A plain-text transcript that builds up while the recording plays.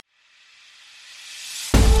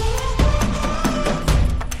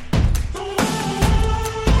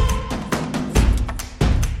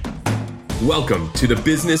Welcome to the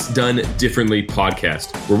Business Done Differently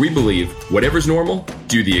podcast, where we believe whatever's normal,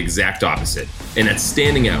 do the exact opposite, and that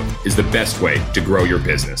standing out is the best way to grow your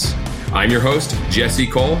business. I'm your host, Jesse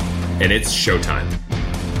Cole, and it's showtime.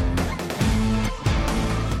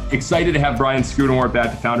 Excited to have Brian Scudamore back,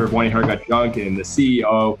 the founder of 1-800-GOT-JUNK and the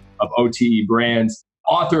CEO of OTE Brands,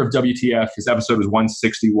 author of WTF. His episode was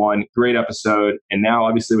 161, great episode. And now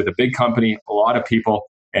obviously with a big company, a lot of people.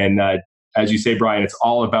 And as you say, Brian, it's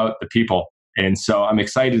all about the people. And so I'm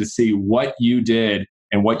excited to see what you did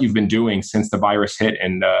and what you've been doing since the virus hit.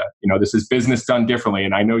 And, this is business done differently.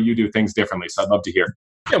 And I know you do things differently. So I'd love to hear.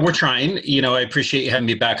 Yeah, we're trying. I appreciate you having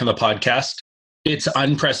me back on the podcast. It's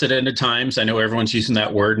unprecedented times. I know everyone's using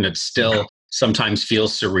that word and it still sometimes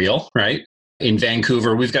feels surreal, right? In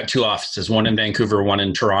Vancouver, we've got two offices, one in Vancouver, one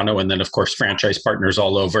in Toronto, and then of course, franchise partners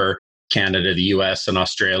all over Canada, the US, and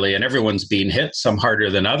Australia, and everyone's being hit, some harder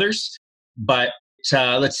than others. But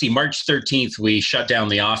let's see, March 13th, we shut down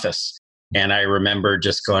the office. And I remember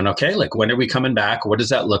just going, okay, when are we coming back? What does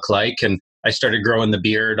that look like? And I started growing the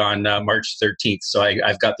beard on March 13th. So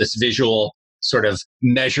I've got this visual sort of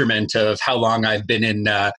measurement of how long I've been in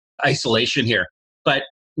isolation here. But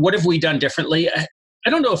what have we done differently? I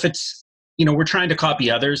don't know if it's, we're trying to copy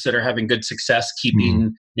others that are having good success,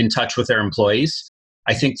 keeping in touch with their employees.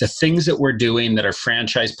 I think the things that we're doing that our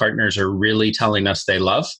franchise partners are really telling us they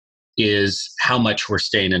love is how much we're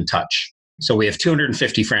staying in touch. So we have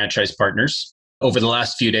 250 franchise partners. Over the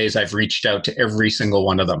last few days, I've reached out to every single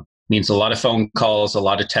one of them. It means a lot of phone calls, a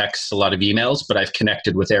lot of texts, a lot of emails, but I've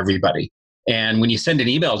connected with everybody. And when you send an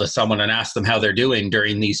email to someone and ask them how they're doing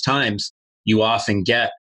during these times, you often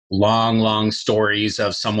get long stories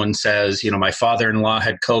of someone says, my father-in-law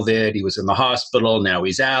had COVID, he was in the hospital, now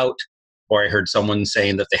he's out. Or I heard someone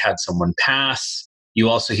saying that they had someone pass. You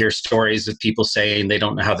also hear stories of people saying they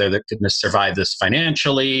don't know how they're going to survive this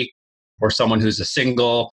financially, or someone who's a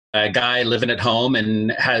single guy living at home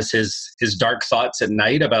and has his dark thoughts at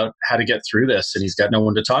night about how to get through this, and he's got no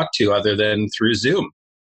one to talk to other than through Zoom.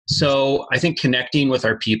 So I think connecting with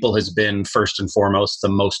our people has been first and foremost the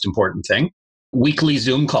most important thing. Weekly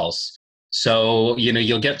Zoom calls. So,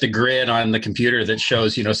 you'll get the grid on the computer that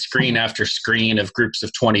shows, screen after screen of groups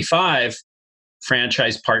of 25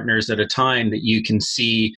 franchise partners at a time that you can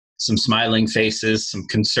see some smiling faces, some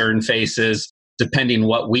concerned faces, depending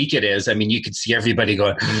what week it is. I mean, you could see everybody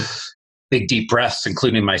going, big deep breaths,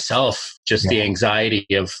 including myself, just the anxiety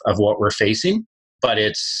of what we're facing. But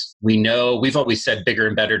we know, we've always said bigger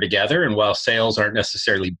and better together. And while sales aren't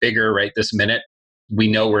necessarily bigger right this minute, we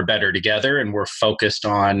know we're better together and we're focused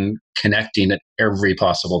on connecting at every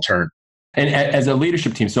possible turn. And as a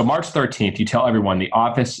leadership team, so March 13th, you tell everyone the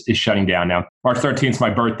office is shutting down. Now, March 13th is my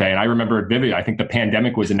birthday, and I remember it vividly. I think the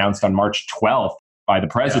pandemic was announced on March 12th by the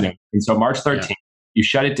president. Yeah. And so March 13th, you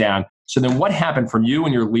shut it down. So then what happened from you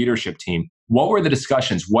and your leadership team? What were the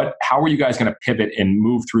discussions? How were you guys going to pivot and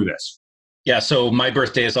move through this? Yeah, so my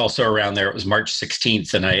birthday is also around there. It was March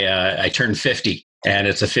 16th, and I turned 50. And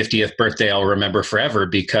it's a 50th birthday I'll remember forever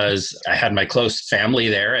because I had my close family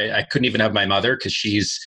there. I couldn't even have my mother because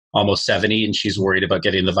she's almost 70 and she's worried about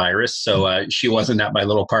getting the virus. So she wasn't at my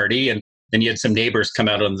little party. And then you had some neighbors come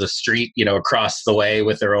out on the street, across the way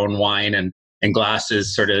with their own wine and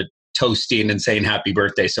glasses, sort of toasting and saying happy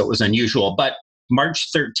birthday. So it was unusual. But March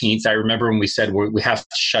 13th, I remember when we said we have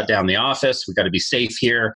to shut down the office. We've got to be safe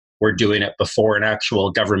here. We're doing it before an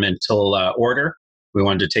actual governmental order. We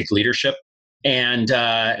wanted to take leadership. And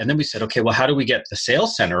then we said, okay, well, how do we get the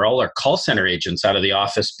sales center, all our call center agents out of the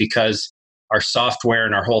office because our software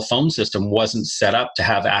and our whole phone system wasn't set up to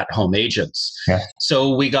have at-home agents. Yeah.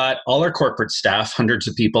 So we got all our corporate staff, hundreds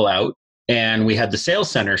of people out, and we had the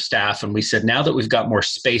sales center staff. And we said, now that we've got more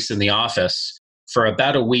space in the office, for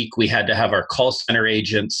about a week, we had to have our call center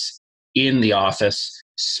agents in the office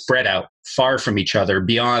spread out far from each other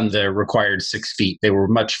beyond the required 6 feet. They were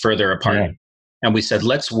much further apart. Yeah. And we said,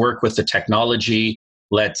 let's work with the technology.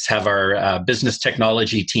 Let's have our business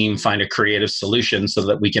technology team find a creative solution so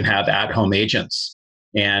that we can have at-home agents.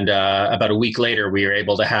 And about a week later, we were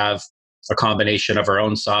able to have a combination of our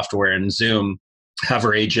own software and Zoom, have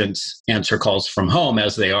our agents answer calls from home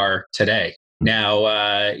as they are today. Now,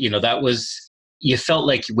 that was, you felt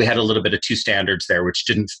like we had a little bit of two standards there, which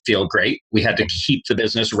didn't feel great. We had to keep the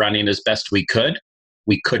business running as best we could.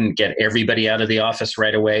 We couldn't get everybody out of the office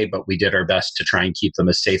right away, but we did our best to try and keep them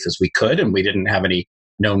as safe as we could. And we didn't have any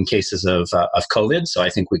known cases of COVID. So I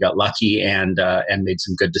think we got lucky and made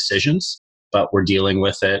some good decisions, but we're dealing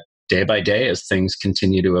with it day by day as things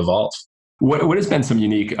continue to evolve. What has been some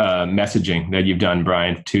unique messaging that you've done,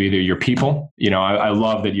 Brian, to either your people? I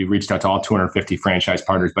love that you've reached out to all 250 franchise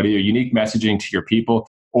partners, but either unique messaging to your people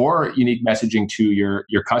or unique messaging to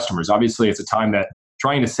your customers. Obviously, it's a time that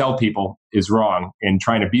trying to sell people is wrong and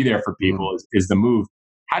trying to be there for people is the move.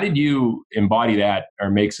 How did you embody that or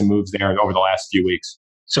make some moves there over the last few weeks?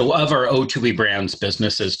 So of our O2E Brands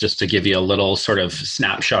businesses, just to give you a little sort of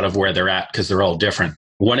snapshot of where they're at, because they're all different.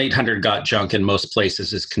 1-800-GOT-JUNK in most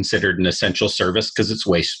places is considered an essential service because it's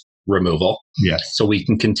waste removal. Yes. So we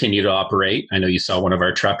can continue to operate. I know you saw one of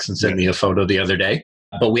our trucks and sent me a photo the other day,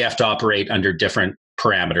 but we have to operate under different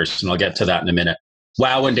parameters, and I'll get to that in a minute.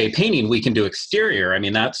 Wow One Day Painting, we can do exterior. I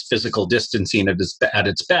mean, that's physical distancing at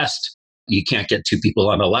its best. You can't get two people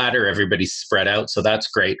on a ladder. Everybody's spread out. So that's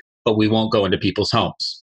great, but we won't go into people's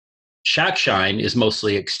homes. Shack Shine is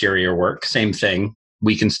mostly exterior work. Same thing.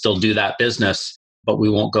 We can still do that business, but we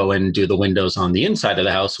won't go in and do the windows on the inside of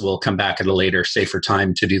the house. We'll come back at a later, safer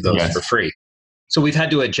time to do those for free. So we've had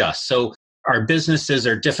to adjust. So our businesses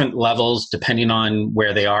are different levels depending on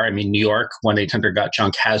where they are. I mean, New York,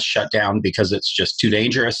 1-800-GOT-JUNK has shut down because it's just too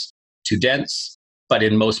dangerous, too dense. But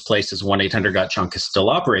in most places, 1-800-GOT-JUNK is still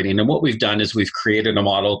operating. And what we've done is we've created a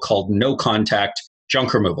model called no contact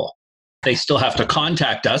junk removal. They still have to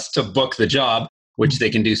contact us to book the job, which they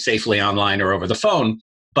can do safely online or over the phone.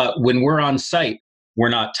 But when we're on site, we're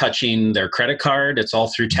not touching their credit card. It's all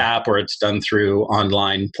through tap or it's done through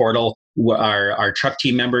online portal. Our truck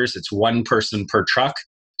team members, it's one person per truck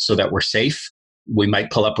so that we're safe. We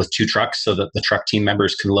might pull up with 2 trucks so that the truck team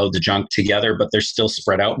members can load the junk together, but they're still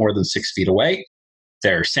spread out more than 6 feet away.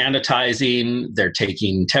 They're sanitizing, they're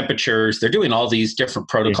taking temperatures, they're doing all these different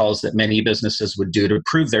protocols that many businesses would do to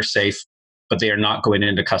prove they're safe, but they are not going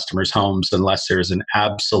into customers' homes unless there's an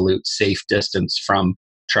absolute safe distance from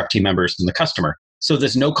truck team members and the customer. So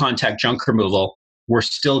there's no contact junk removal. We're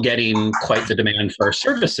still getting quite the demand for our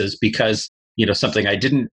services because, something I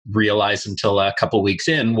didn't realize until a couple weeks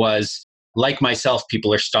in was, like myself,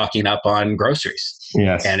 people are stocking up on groceries.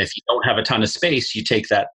 Yes. And if you don't have a ton of space, you take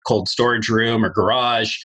that cold storage room or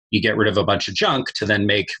garage, you get rid of a bunch of junk to then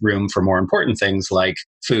make room for more important things like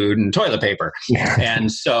food and toilet paper. And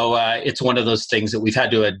so it's one of those things that we've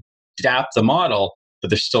had to adapt the model, but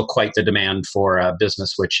there's still quite the demand for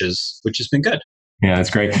business, which has been good. Yeah,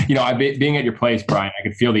 that's great. Being at your place, Brian, I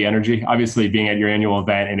could feel the energy, obviously being at your annual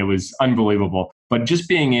event, and it was unbelievable. But just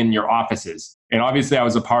being in your offices, and obviously I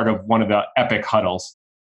was a part of one of the epic huddles.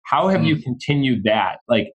 How have you continued that?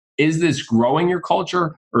 Like, is this growing your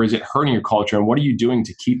culture or is it hurting your culture? And what are you doing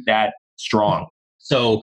to keep that strong?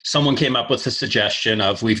 So someone came up with the suggestion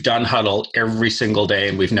of we've done huddle every single day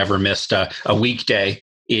and we've never missed a weekday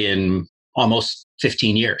in almost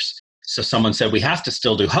 15 years. So someone said, we have to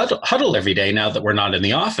still do huddle every day now that we're not in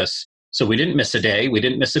the office. So we didn't miss a day. We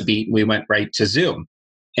didn't miss a beat. We went right to Zoom.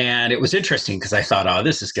 And it was interesting because I thought,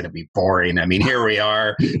 this is going to be boring. I mean, here we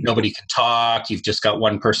are. Nobody can talk. You've just got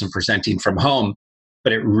one person presenting from home.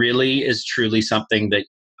 But it really is truly something that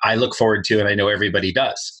I look forward to, and I know everybody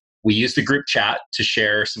does. We use the group chat to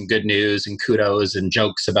share some good news and kudos and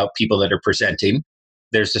jokes about people that are presenting.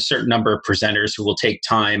 There's a certain number of presenters who will take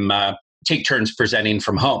turns presenting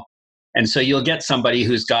from home. And so you'll get somebody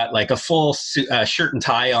who's got like a full shirt and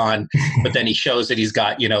tie on, but then he shows that he's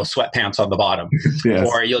got, sweatpants on the bottom. Yes.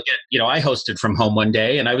 Or you'll get, I hosted from home one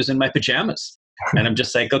day and I was in my pajamas. And I'm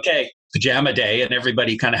just like, okay, pajama day. And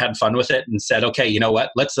everybody kind of had fun with it and said, okay, you know what?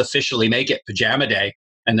 Let's officially make it pajama day.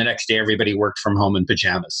 And the next day, everybody worked from home in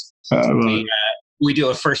pajamas. We do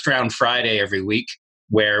a first round Friday every week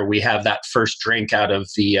where we have that first drink out of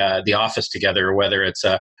the office together, whether it's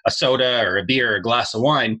a soda or a beer or a glass of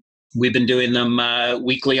wine. We've been doing them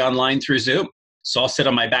weekly online through Zoom. So I'll sit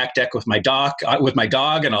on my back deck with my dog,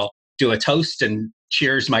 and I'll do a toast and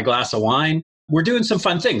cheers my glass of wine. We're doing some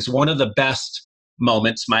fun things. One of the best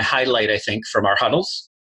moments, my highlight, I think, from our huddles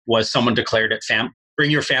was someone declared it bring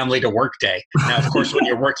your family to work day. Now, of course, when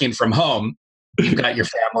you're working from home, you've got your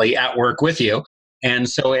family at work with you. And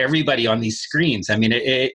so everybody on these screens, I mean,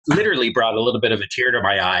 it literally brought a little bit of a tear to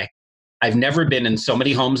my eye. I've never been in so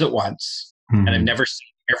many homes at once, and I've never seen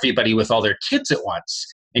everybody with all their kids at once.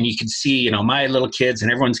 And you can see, my little kids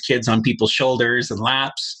and everyone's kids on people's shoulders and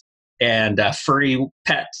laps and furry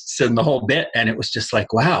pets and the whole bit. And it was just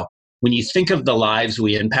like, wow, when you think of the lives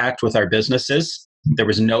we impact with our businesses, there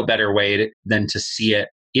was no better way than to see it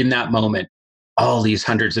in that moment. All these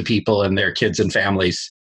hundreds of people and their kids and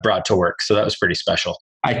families brought to work. So that was pretty special.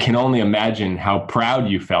 I can only imagine how proud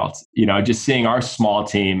you felt, just seeing our small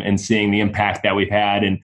team and seeing the impact that we've had.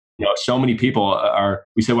 And so many people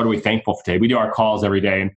we say, what are we thankful for today? We do our calls every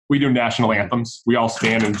day and we do national anthems. We all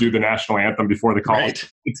stand and do the national anthem before the call. Right.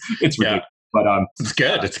 It's ridiculous. But it's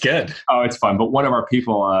good. It's good. Oh, it's fun. But one of our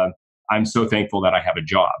people, I'm so thankful that I have a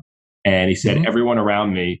job. And he said, everyone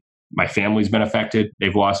around me My family's been affected.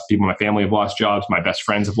 People in my family have lost jobs. My best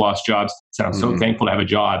friends have lost jobs. So I'm so thankful to have a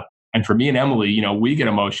job. And for me and Emily, we get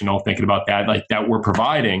emotional thinking about that, like that we're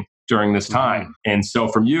providing during this time. And so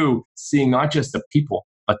from you, seeing not just the people,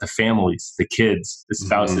 but the families, the kids, the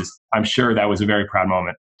spouses, I'm sure that was a very proud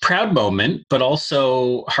moment. Proud moment, but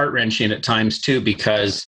also heart-wrenching at times too,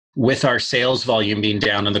 because with our sales volume being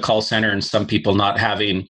down in the call center and some people not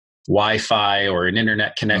having Wi-Fi or an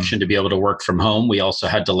internet connection to be able to work from home, we also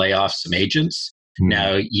had to lay off some agents.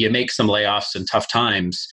 Now, you make some layoffs in tough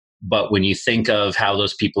times, but when you think of how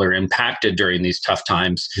those people are impacted during these tough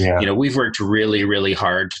times, we've worked really, really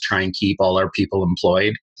hard to try and keep all our people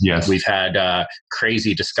employed. Yes. We've had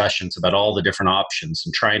crazy discussions about all the different options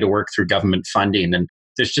and trying to work through government funding. And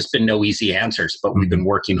there's just been no easy answers, but we've been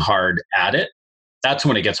working hard at it. That's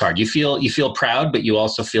when it gets hard. You feel proud, but you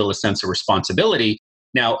also feel a sense of responsibility.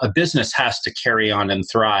 Now, a business has to carry on and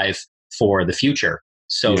thrive for the future.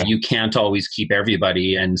 So you can't always keep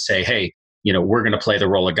everybody and say, hey, we're going to play the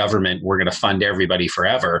role of government. We're going to fund everybody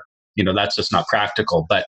forever. That's just not practical.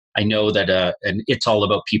 But I know that and it's all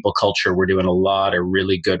about people culture. We're doing a lot of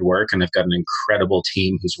really good work, and I've got an incredible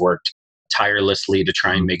team who's worked tirelessly to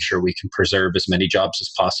try and make sure we can preserve as many jobs as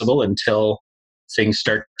possible until things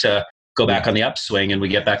start to go back on the upswing and we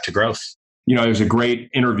get back to growth. There's a great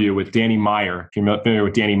interview with Danny Meyer. If you're familiar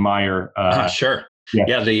with Danny Meyer. Sure.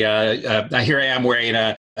 Yeah. Here I am wearing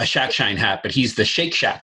a Shack Shine hat, but he's the Shake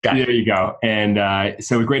Shack guy. There you go. And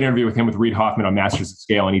so a great interview with him with Reid Hoffman on Masters of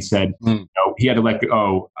Scale. And he said, he had to let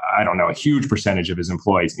go, a huge percentage of his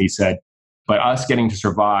employees. And he said, but us getting to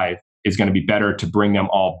survive is going to be better to bring them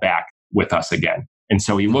all back with us again. And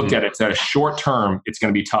so he looked at it, said, short term, it's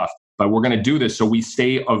going to be tough, but we're going to do this so we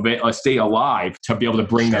stay alive to be able to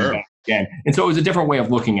bring them back again. And so it was a different way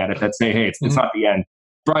of looking at it that say, hey, it's not the end.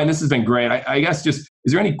 Brian, this has been great. I guess just,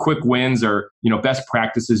 is there any quick wins or, best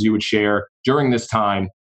practices you would share during this time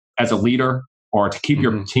as a leader or to keep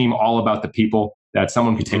your team all about the people that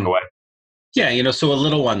someone could take away? Yeah, so a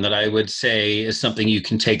little one that I would say is something you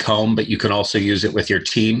can take home, but you can also use it with your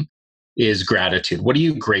team is gratitude. What are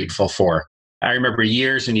you grateful for? I remember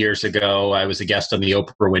years and years ago, I was a guest on the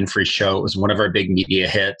Oprah Winfrey Show. It was one of our big media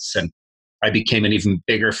hits. And I became an even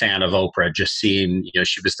bigger fan of Oprah, just seeing,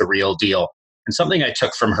 she was the real deal. And something I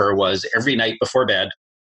took from her was every night before bed,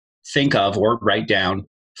 think of or write down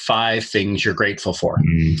 5 things you're grateful for.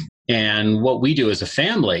 And what we do as a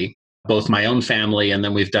family, both my own family, and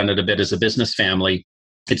then we've done it a bit as a business family,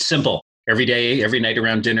 it's simple. Every day, every night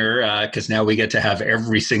around dinner, because now we get to have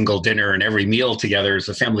every single dinner and every meal together as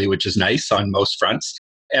a family, which is nice on most fronts.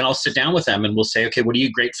 And I'll sit down with them and we'll say, okay, what are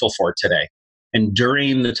you grateful for today? And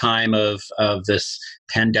during the time of this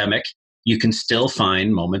pandemic, you can still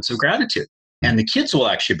find moments of gratitude. And the kids will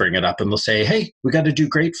actually bring it up and they'll say, hey, we got to do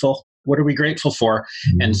grateful. What are we grateful for?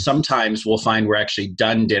 And sometimes we'll find we're actually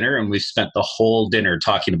done dinner and we've spent the whole dinner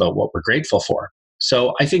talking about what we're grateful for.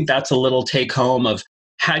 So I think that's a little take home of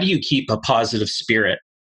how do you keep a positive spirit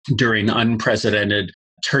during unprecedented,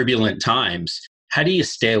 turbulent times? How do you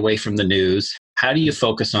stay away from the news? How do you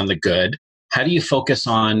focus on the good? How do you focus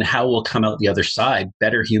on how we'll come out the other side,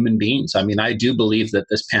 better human beings? I mean, I do believe that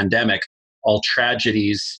this pandemic, all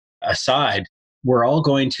tragedies aside, we're all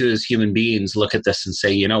going to, as human beings, look at this and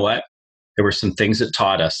say, you know what? There were some things that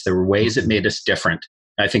taught us. There were ways that made us different.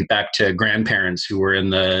 I think back to grandparents who were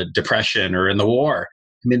in the Depression or in the war.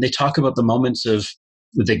 I mean, they talk about the moments of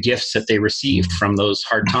the gifts that they received from those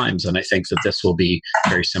hard times. And I think that this will be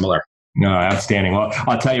very similar. No, outstanding. Well,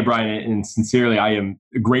 I'll tell you, Brian, and sincerely, I am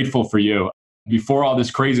grateful for you. Before all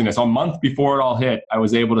this craziness, a month before it all hit, I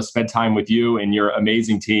was able to spend time with you and your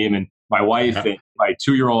amazing team and my wife and my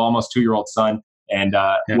almost 2-year-old son. And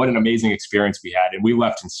what an amazing experience we had. And we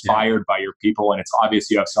left inspired by your people. And it's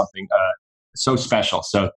obvious you have something so special.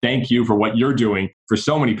 So thank you for what you're doing for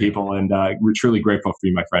so many people. And we're truly grateful for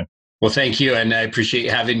you, my friend. Well, thank you. And I appreciate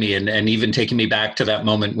you having me and even taking me back to that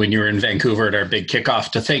moment when you were in Vancouver at our big kickoff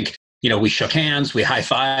to think, we shook hands, we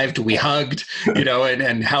high-fived, we hugged,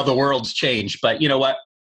 and how the world's changed. But you know what?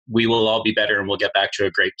 We will all be better and we'll get back to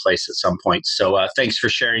a great place at some point. So thanks for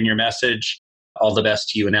sharing your message. All the best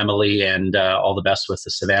to you and Emily, and all the best with the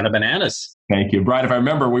Savannah Bananas. Thank you. Brian, if I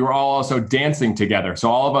remember, we were all also dancing together. So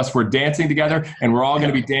all of us were dancing together, and we're all going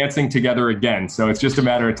to be dancing together again. So it's just a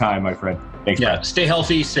matter of time, my friend. Thanks, Brian. Stay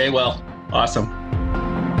healthy, stay well. Awesome.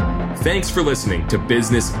 Thanks for listening to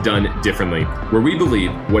Business Done Differently, where we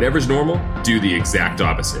believe whatever's normal, do the exact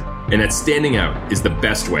opposite. And that standing out is the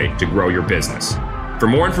best way to grow your business. For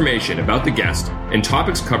more information about the guest and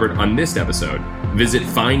topics covered on this episode, visit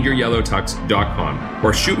findyouryellowtux.com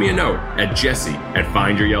or shoot me a note at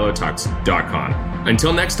jesse@findyouryellowtux.com.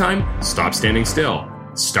 Until next time, stop standing still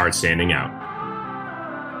start standing out.